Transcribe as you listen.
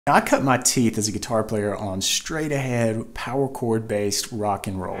Now, I cut my teeth as a guitar player on straight ahead, power chord based rock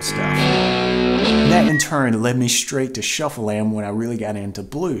and roll stuff. And that in turn led me straight to shuffle-am when I really got into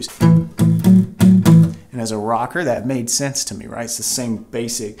blues. And as a rocker, that made sense to me, right? It's the same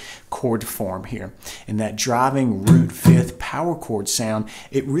basic chord form here. And that driving root fifth power chord sound,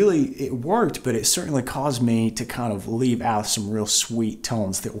 it worked, but it certainly caused me to kind of leave out some real sweet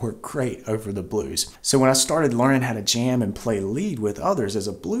tones that work great over the blues. So when I started learning how to jam and play lead with others as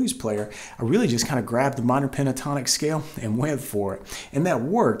a blues player, I really just kind of grabbed the minor pentatonic scale and went for it. And that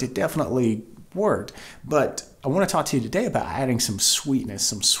worked. It definitely worked. But I want to talk to you today about adding some sweetness,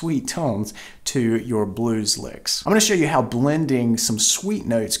 some sweet tones to your blues licks. I'm going to show you how blending some sweet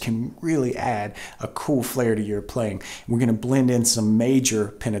notes can really add a cool flair to your playing. We're going to blend in some major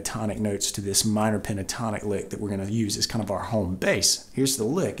pentatonic notes to this minor pentatonic lick that we're going to use as kind of our home base. Here's the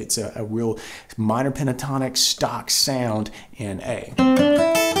lick. It's a real minor pentatonic stock sound in A.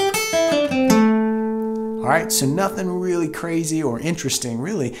 All right, so nothing really crazy or interesting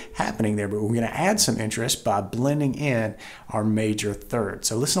really happening there, but we're going to add some interest by blending in our major third.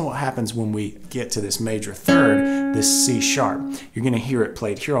 So listen to what happens when we get to this major third, this C sharp. You're going to hear it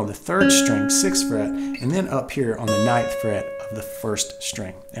played here on the 3rd string, 6th fret, and then up here on the 9th fret of the 1st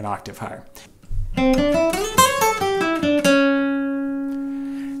string, an octave higher.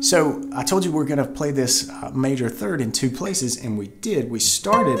 So I told you we're going to play this major third in 2 places, and we did. We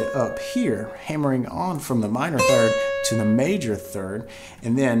started up here, hammering on from the minor third to the major third,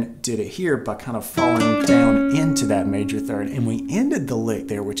 and then did it here by kind of falling down into that major third. And we ended the lick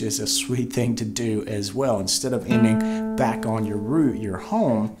there, which is a sweet thing to do as well. Instead of ending back on your root, your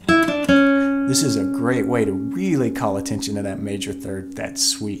home, this is a great way to really call attention to that major third, that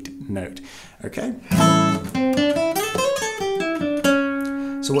sweet note. Okay?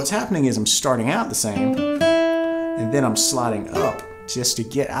 So what's happening is I'm starting out the same, and then I'm sliding up just to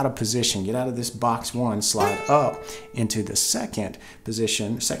get out of position, get out of this box 1, slide up into the 2nd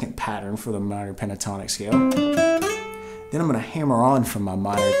position, 2nd pattern for the minor pentatonic scale. Then I'm going to hammer on from my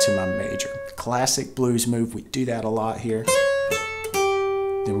minor to my major. Classic blues move, we do that a lot here.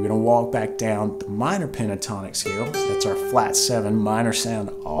 Then we're going to walk back down the minor pentatonic scale. So that's our flat 7 minor sound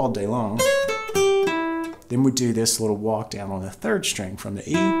all day long. Then we do this little walk down on the 3rd string from the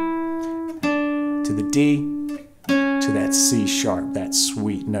E to the D to that C sharp, that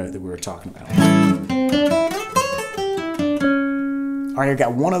sweet note that we were talking about. All right, I've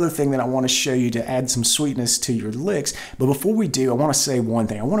got one other thing that I want to show you to add some sweetness to your licks. But before we do, I want to say one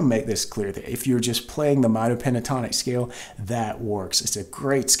thing. I want to make this clear that if you're just playing the minor pentatonic scale, that works. It's a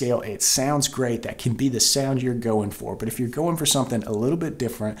great scale. It sounds great. That can be the sound you're going for. But if you're going for something a little bit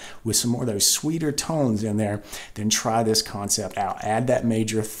different with some more of those sweeter tones in there, then try this concept out. Add that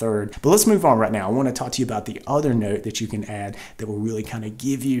major third. But let's move on right now. I want to talk to you about the other note that you can add that will really kind of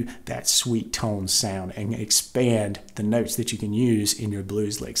give you that sweet tone sound and expand the notes that you can use in your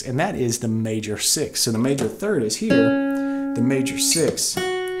blues licks, and that is the major 6. So the major third is here, the major 6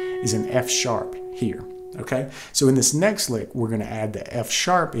 is an F sharp here. Okay, so in this next lick we're going to add the F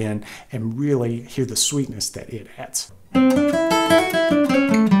sharp in and really hear the sweetness that it adds.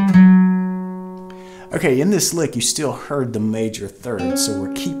 Okay, in this lick you still heard the major third, so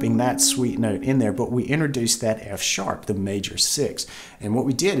we're keeping that sweet note in there, but we introduced that F sharp, the major 6. And what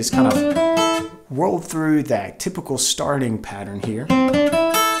we did is kind of rolled through that typical starting pattern here,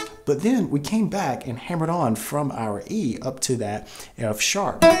 but then we came back and hammered on from our E up to that F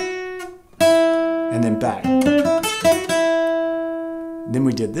sharp, and then back. Then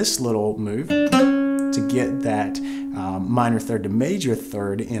we did this little move to get that minor third to major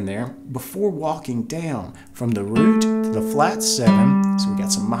third in there before walking down from the root to the flat 7. So we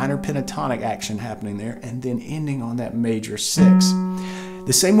got some minor pentatonic action happening there, and then ending on that major 6.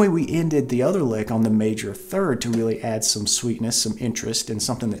 The same way we ended the other lick on the major third to really add some sweetness, some interest, and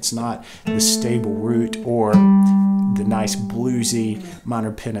something that's not the stable root or the nice bluesy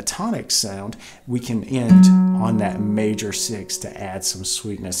minor pentatonic sound, we can end on that major 6 to add some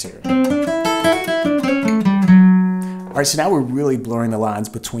sweetness here. All right, so now we're really blurring the lines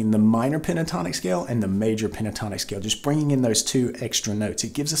between the minor pentatonic scale and the major pentatonic scale, just bringing in those 2 extra notes.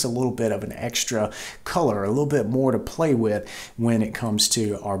 It gives us a little bit of an extra color, a little bit more to play with when it comes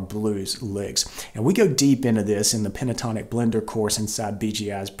to our blues licks. And we go deep into this in the Pentatonic Blender course inside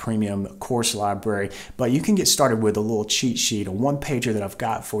BGI's premium course library, but you can get started with a little cheat sheet, a one-pager that I've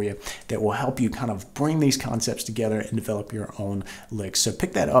got for you that will help you kind of bring these concepts together and develop your own licks. So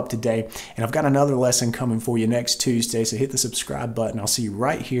pick that up today, and I've got another lesson coming for you next Tuesday. So hit the subscribe button. I'll see you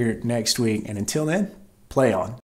right here next week. And until then, play on.